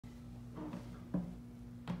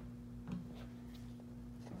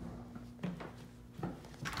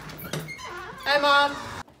Hi, Mom.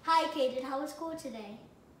 Hi, Kayden. How was school today?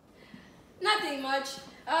 Nothing much.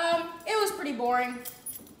 It was pretty boring.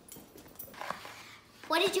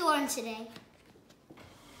 What did you learn today?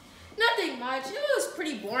 Nothing much. It was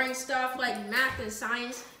pretty boring stuff like math and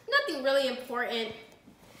science. Nothing really important.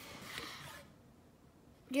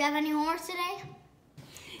 Do you have any homework today?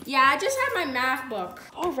 Yeah, I just had my math book.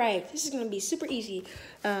 All right, this is gonna be super easy.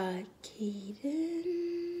 Kayden,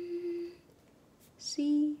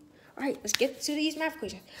 C. All right, let's get to these math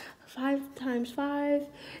equations. 5 times 5,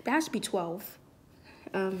 that has to be 12.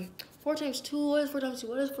 4 times 2, what is 4 times 2?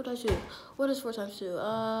 What is 4 times 2? What is 4 times 2?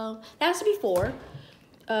 That has to be 4.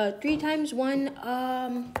 3 times 1,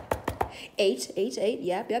 8, 8,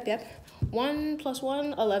 yep. 1 plus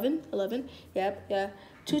 1, 11, yep.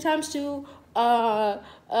 2 times 2,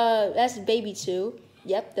 that's baby 2.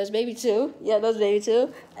 Yep, that's baby 2. Yeah, that's baby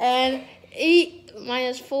 2. And 8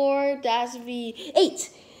 minus 4, that's be 8.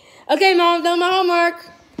 Okay, Mom, done my homework.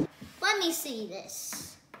 Let me see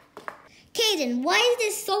this. Kayden, why is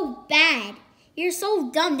this so bad? You're so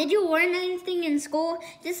dumb. Did you learn anything in school?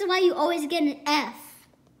 This is why you always get an F.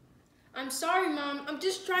 I'm sorry, Mom. I'm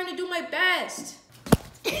just trying to do my best.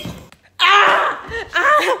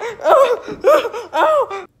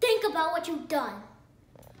 Think about what you've done.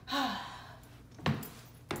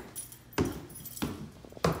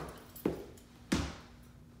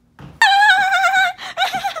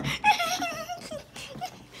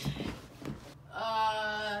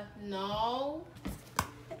 No.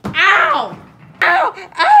 Ow!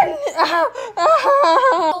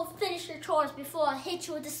 Go finish your chores before I hit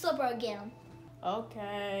you with the slipper again.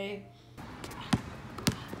 Okay.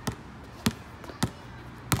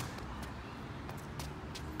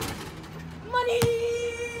 Money!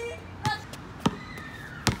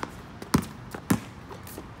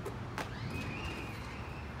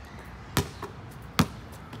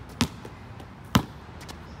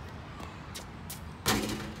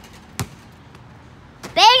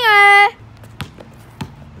 Banger!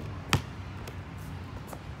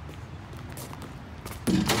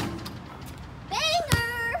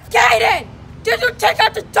 Banger! Kayden! Did you take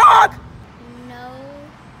out the dog? No.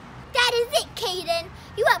 That is it, Kayden.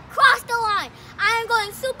 You have crossed the line. I am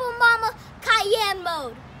going Super Mama Cayenne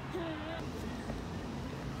mode.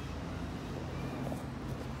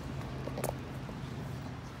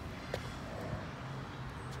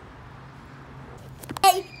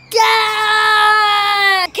 Hey,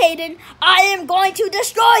 Kayden, I am going to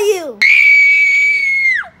destroy you.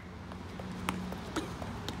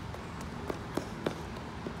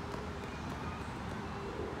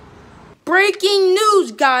 Breaking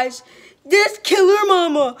news, guys. This killer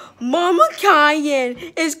Mama Cayenne,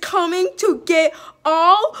 is coming to get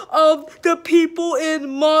all of the people in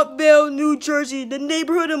Montville, New Jersey, the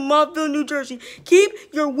neighborhood of Montville, New Jersey.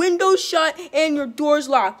 Keep your windows shut and your doors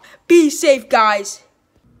locked. Be safe, guys.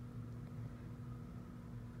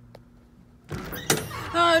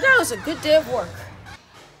 That was a good day of work.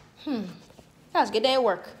 That was a good day of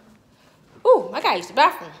work. Ooh, I gotta use the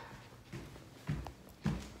bathroom.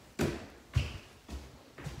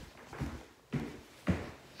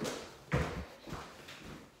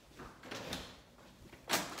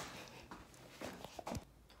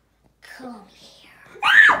 Come here.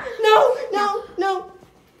 No.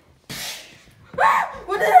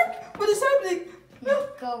 What the heck? What is happening? No.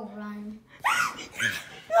 Go run.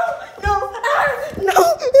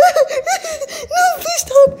 No, please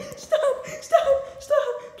stop, please stop,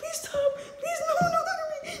 please, no, look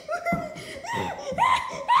at me.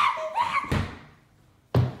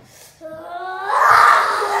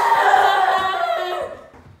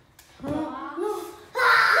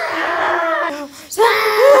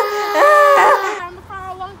 I'm the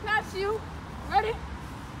fire along past you. Ready?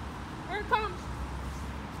 Here it comes.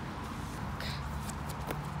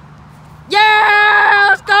 Yeah,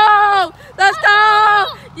 let's go!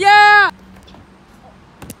 Yeah!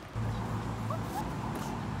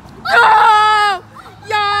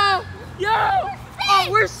 Yo! Oh,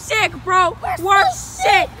 we're sick, bro. We're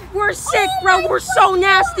sick, bro. We're so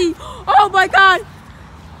nasty. Oh my God.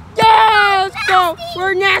 Yeah, let's go.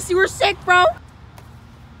 We're nasty. We're sick, bro.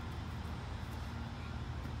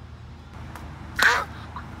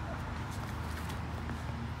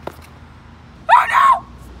 Oh no!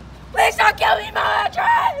 Please don't kill me, Mama.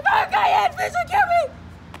 Try. Mama Cayenne, please don't kill me.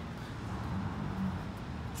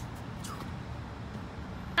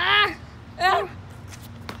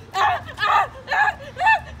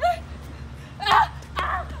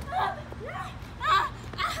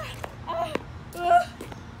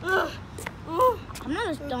 I'm not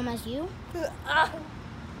as dumb as you.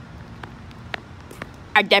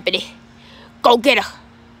 Our deputy, go get her.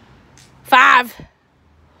 5,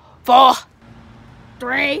 4,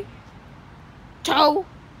 3, 2,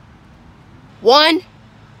 1.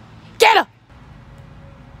 Get up!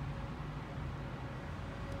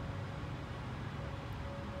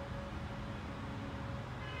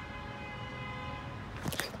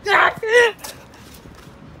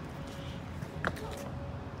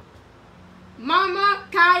 Mama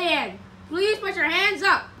Cayenne, please put your hands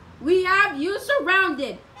up. We have you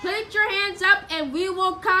surrounded. Put your hands up and we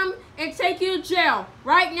will come and take you to jail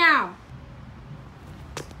right now.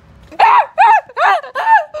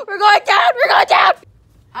 We're going down! We're going down!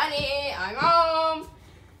 Honey, I'm home.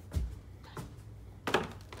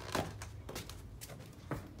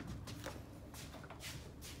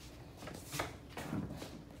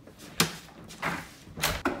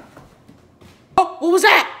 Oh, what was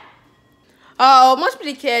that? Oh, must be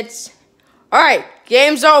the kids. All right,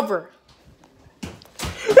 game's over.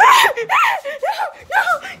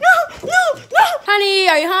 No. Honey,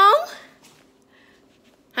 are you home?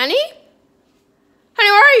 Honey?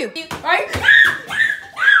 Honey, where are you?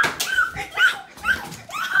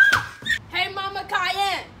 Hey, Mama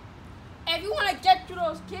Cayenne, if you want to get through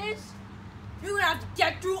those kids, you're going to have to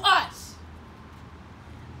get through us.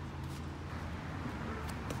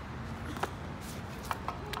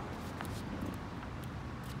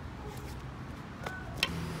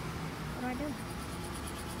 What do I do?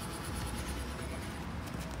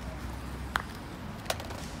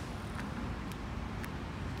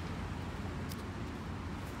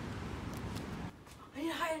 I need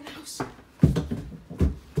to hide in the house.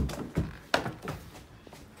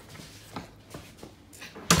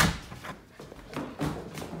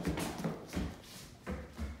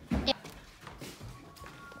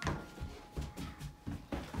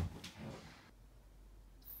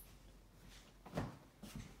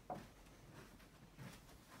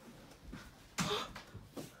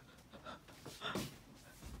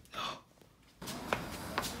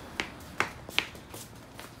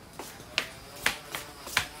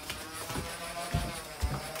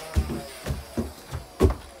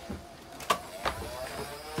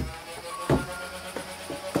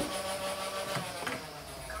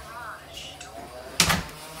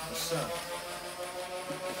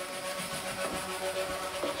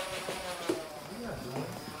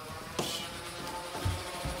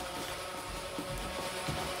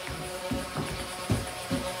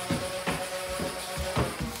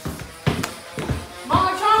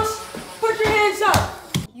 Mama Charles, put your hands up.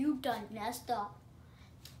 You done messed up.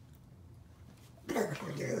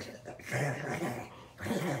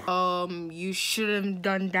 You shouldn't have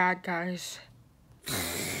done that, guys.